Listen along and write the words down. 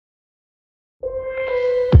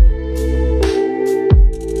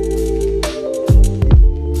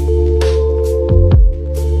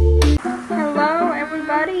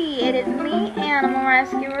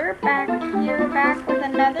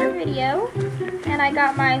I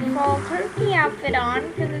got my fall turkey outfit on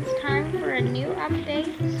because it's time for a new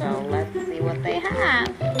update. So let's see what they have.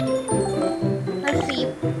 Let's see,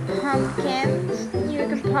 pumpkins. You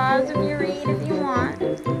can pause if you read if you want.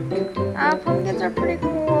 Pumpkins are pretty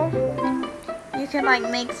cool. You can like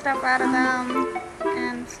make stuff out of them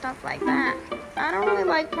and stuff like that. I don't really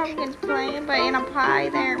like pumpkins plain, but in a pie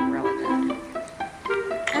they're really good.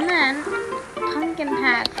 And then pumpkin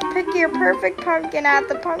patch. Pick your perfect pumpkin at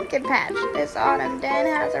the pumpkin patch. This autumn, Den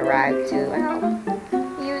has arrived to help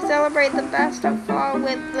you celebrate the best of fall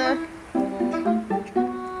with the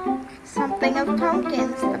something of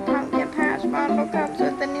pumpkins. The pumpkin patch bundle comes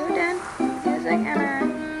with the new Den music and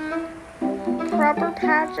a proper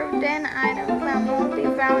patch of Den items that won't be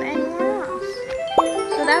found anywhere else.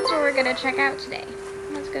 So that's what we're gonna check out today.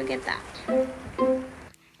 Let's go get that.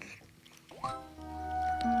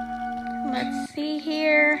 Let's see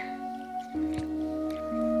here.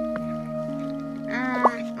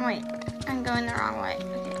 Wait, I'm going the wrong way.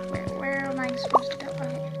 Okay, where am I supposed to go?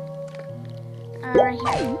 Okay. Right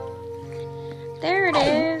here. There it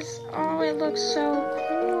is. Oh, it looks so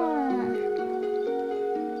cool.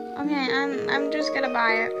 Okay, I'm just gonna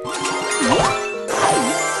buy it. Looks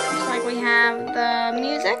like we have the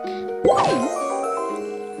music.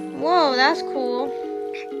 Whoa, that's cool.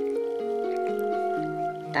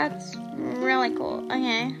 That's really cool.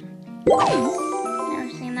 Okay. Never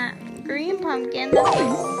seen that. Green pumpkin. That's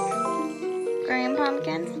cool. Green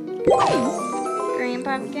pumpkin. Green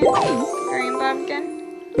pumpkin. Green pumpkin.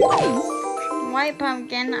 White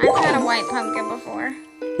pumpkin. I've had a white pumpkin before.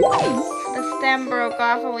 The stem broke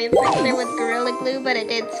off and we fixed it with Gorilla Glue, but it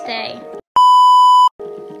did stay.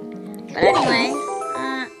 But anyway,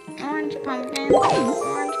 orange pumpkin.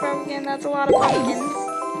 Orange pumpkin. That's a lot of pumpkins.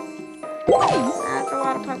 That's a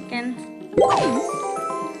lot of pumpkins.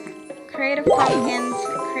 Creative pumpkins.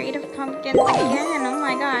 Creative pumpkins again. Oh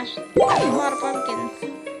my gosh. That's a lot of pumpkins.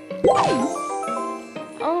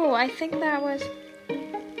 Oh, I think that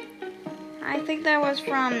was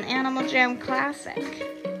from Animal Jam Classic.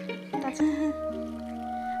 That's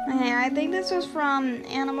okay, I think this was from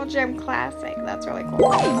Animal Jam Classic. That's really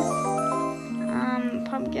cool.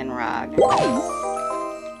 Pumpkin rug.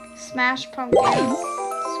 Smash pumpkin.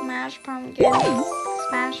 Smash pumpkin.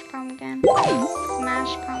 Smash pumpkin.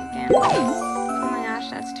 Smash pumpkin. Oh my gosh,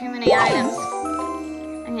 that's too many items.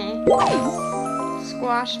 Okay.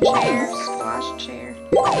 Squash chair. Squash chair.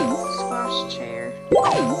 Squash chair.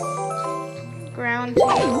 Ground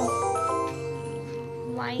table.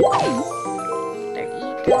 Lights. They're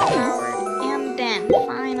eco-powered. And Den,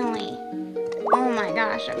 finally. Oh my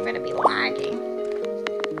gosh, I'm gonna be lagging.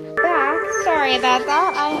 Back. Sorry about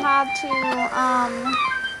that.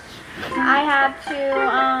 I had to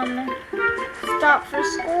stop for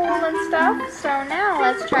school and stuff. So now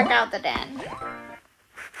let's check out the Den.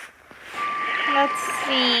 Let's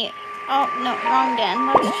see. Oh, no, wrong Den.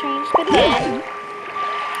 Let's change the Den.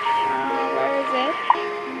 Where is it?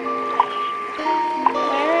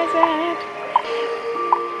 Where is it?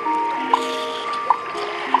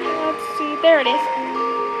 Let's see. There it is.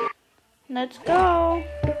 Let's go.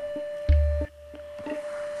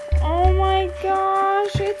 Oh my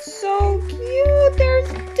gosh, it's so cute. There's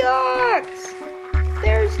ducks.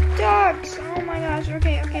 There's ducks. Oh my gosh.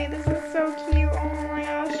 Okay, this is so cute. Oh my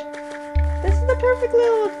gosh. This is the perfect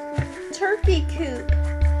little turkey coop.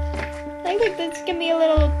 I think this can be a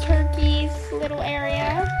little turkey's little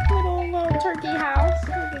area. Little turkey house.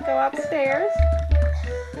 We can go upstairs.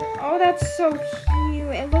 Oh, that's so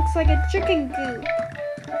cute. It looks like a chicken coop.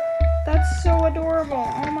 That's so adorable.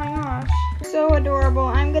 Oh my gosh. So adorable.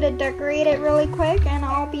 I'm gonna decorate it really quick and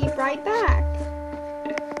I'll be right back.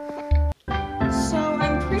 So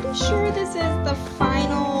I'm pretty sure this is the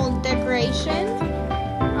final decoration.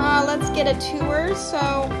 Let's get a tour.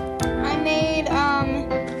 So I made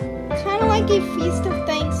kind of like a Feast of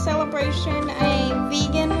Thanks celebration, a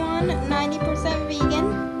vegan one, 90% vegan.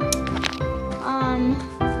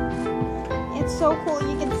 It's so cool.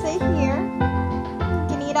 You can sit here. You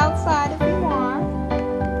can eat outside if you want.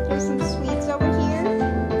 There's some sweets over here.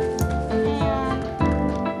 And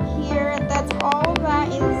here, that's all that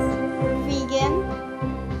is vegan.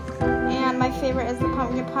 And my favorite is the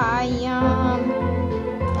pumpkin pie. Yum.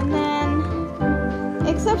 And then,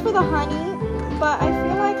 except for the honey, but I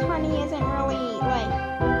feel like honey isn't really, like,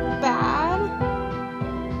 bad.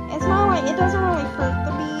 It's not like, it doesn't really hurt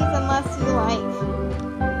the bees unless you, like,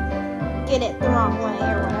 get it the wrong way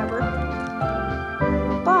or whatever.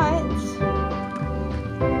 But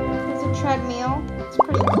there's a treadmill. It's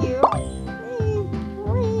pretty cute.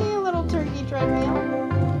 Wee, little turkey treadmill.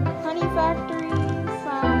 Honey factory.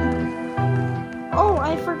 Oh,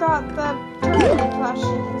 I forgot got the turkey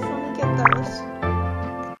plushies. Let me get those.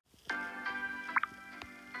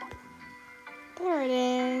 There it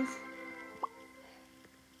is.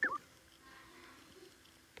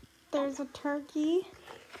 There's a turkey.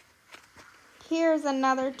 Here's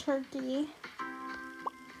another turkey.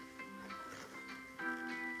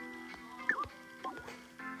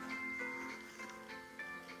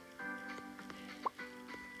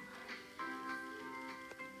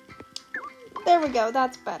 There we go,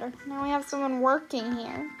 that's better. Now we have someone working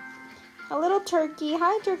here. A little turkey.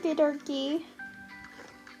 Hi, turkey, turkey.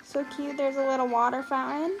 So cute. There's a little water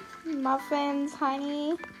fountain. Muffins,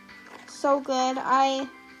 honey. So good.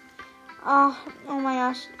 Oh my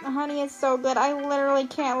gosh. Honey is so good. I literally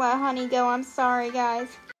can't let honey go. I'm sorry, guys.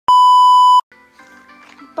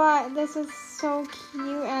 But this is so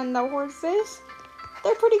cute. And the horses,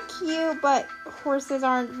 they're pretty cute, but horses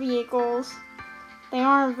aren't vehicles. They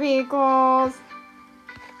aren't vehicles.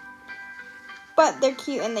 But they're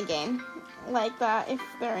cute in the game. Like that, if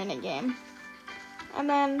they're in a game. And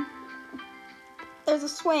then there's a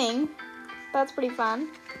swing. That's pretty fun.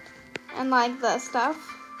 And like the stuff.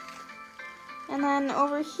 And then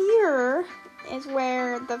over here is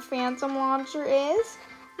where the Phantom launcher is.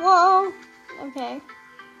 Whoa. Okay.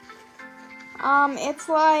 It's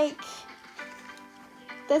like,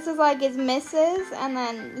 this is like his misses, and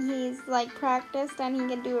then he's like practiced and he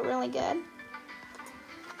can do it really good.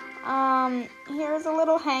 Here's a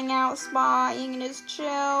little hangout spot. You can just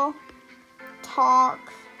chill, talk,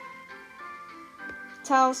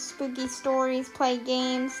 tell spooky stories, play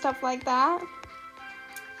games, stuff like that.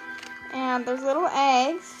 And there's little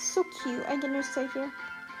eggs. So cute. I can just sit here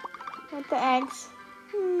with the eggs.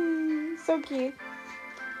 So cute.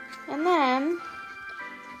 And then,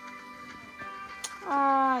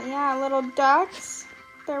 yeah, little ducks.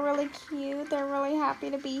 They're really cute. They're really happy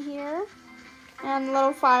to be here. And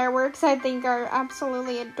little fireworks, I think, are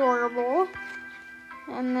absolutely adorable.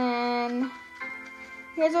 And then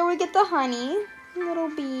here's where we get the honey, little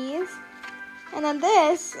bees. And then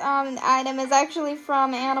this item is actually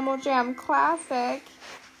from Animal Jam Classic.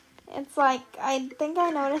 It's like, I think I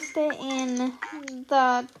noticed it in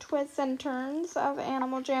the twists and turns of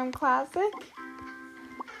Animal Jam Classic.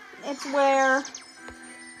 It's where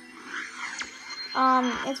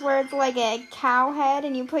it's like a cow head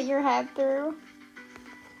and you put your head through.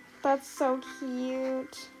 That's so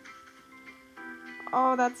cute.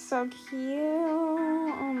 Oh, that's so cute.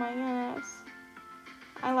 Oh my goodness.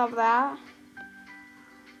 I love that.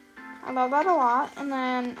 I love that a lot. And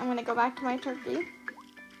then I'm gonna go back to my turkey.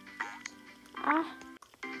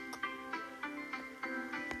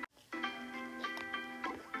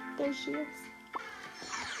 There she is.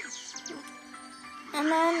 And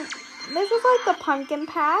then this is like the pumpkin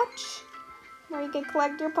patch where you can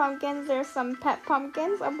collect your pumpkins. There's some pet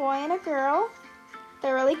pumpkins, a boy and a girl.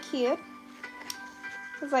 They're really cute.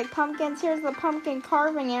 There's like pumpkins. Here's the pumpkin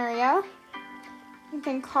carving area. You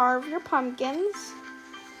can carve your pumpkins.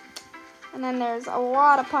 And then there's a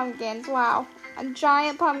lot of pumpkins. Wow. A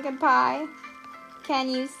giant pumpkin pie. Can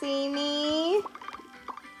you see me?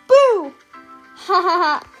 Boo! Ha ha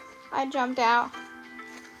ha. I jumped out.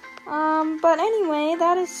 But anyway,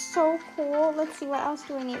 that is so cool. Let's see, what else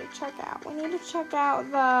do we need to check out? We need to check out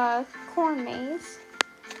the corn maze.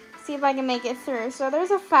 See if I can make it through. So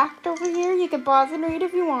there's a fact over here. You can pause and read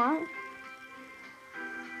if you want.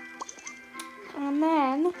 And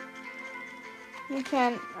then you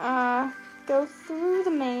can go through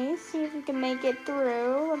the maze. See if you can make it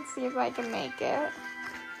through. Let's see if I can make it.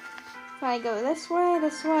 If I go this way,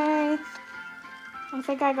 this way. I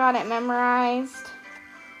think I got it memorized.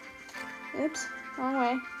 Oops, wrong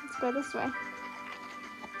way. Let's go this way.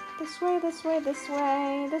 This way, this way, this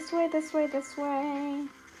way. This way, this way, this way.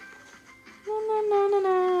 Na na na na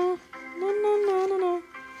na. Na na na na na.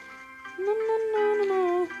 Na na na na na.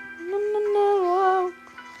 Na na na. Whoa.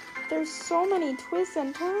 There's so many twists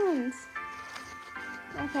and turns.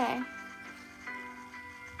 Okay.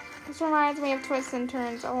 This reminds me of Twists and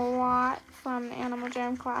Turns a lot from Animal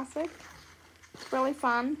Jam Classic. It's really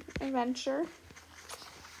fun adventure.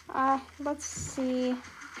 Let's see.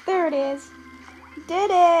 There it is.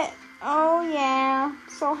 Did it! Oh yeah.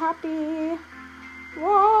 So happy.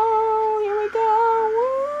 Whoa! Here we go!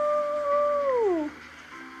 Woo!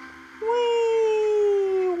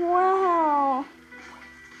 Whee! Wow!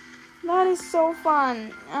 That is so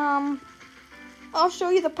fun. I'll show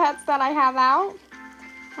you the pets that I have out.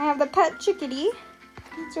 I have the pet chickadee.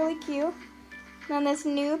 It's really cute. Then this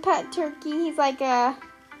new pet turkey. He's like a,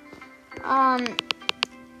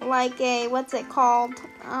 what's it called?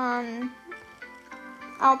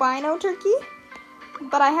 Albino turkey.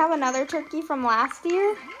 But I have another turkey from last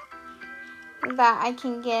year. that I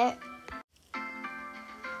can get.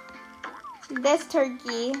 This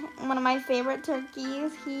turkey, one of my favorite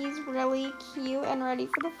turkeys, he's really cute and ready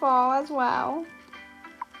for the fall as well.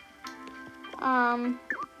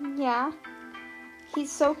 Yeah.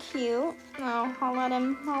 He's so cute. Oh, I'll let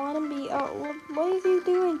him be. Oh, what is he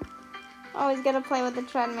doing? Oh, he's gonna play with the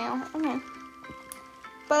treadmill. Okay.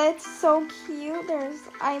 But it's so cute.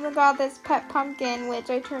 I even got this pet pumpkin, which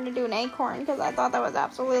I turned into an acorn because I thought that was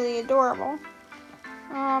absolutely adorable.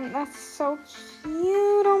 That's so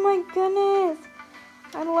cute. Oh my goodness.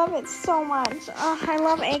 I love it so much. I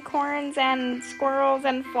love acorns and squirrels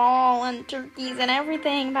and fall and turkeys and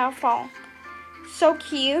everything about fall. So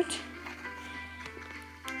cute.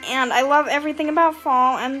 And I love everything about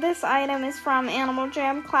fall. And this item is from Animal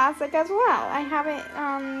Jam Classic as well. I have it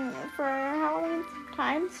for Halloween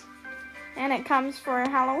times. And it comes for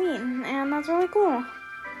Halloween. And that's really cool.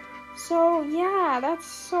 So yeah, that's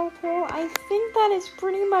so cool. I think that is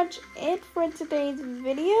pretty much it for today's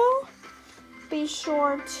video. Be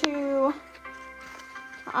sure to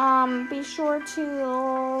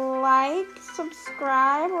like,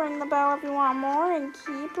 subscribe, ring the bell if you want more, and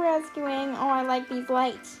keep rescuing. Oh, I like these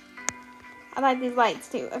lights. I like these lights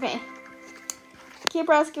too. Okay. Keep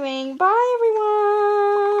rescuing. Bye,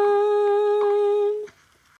 everyone.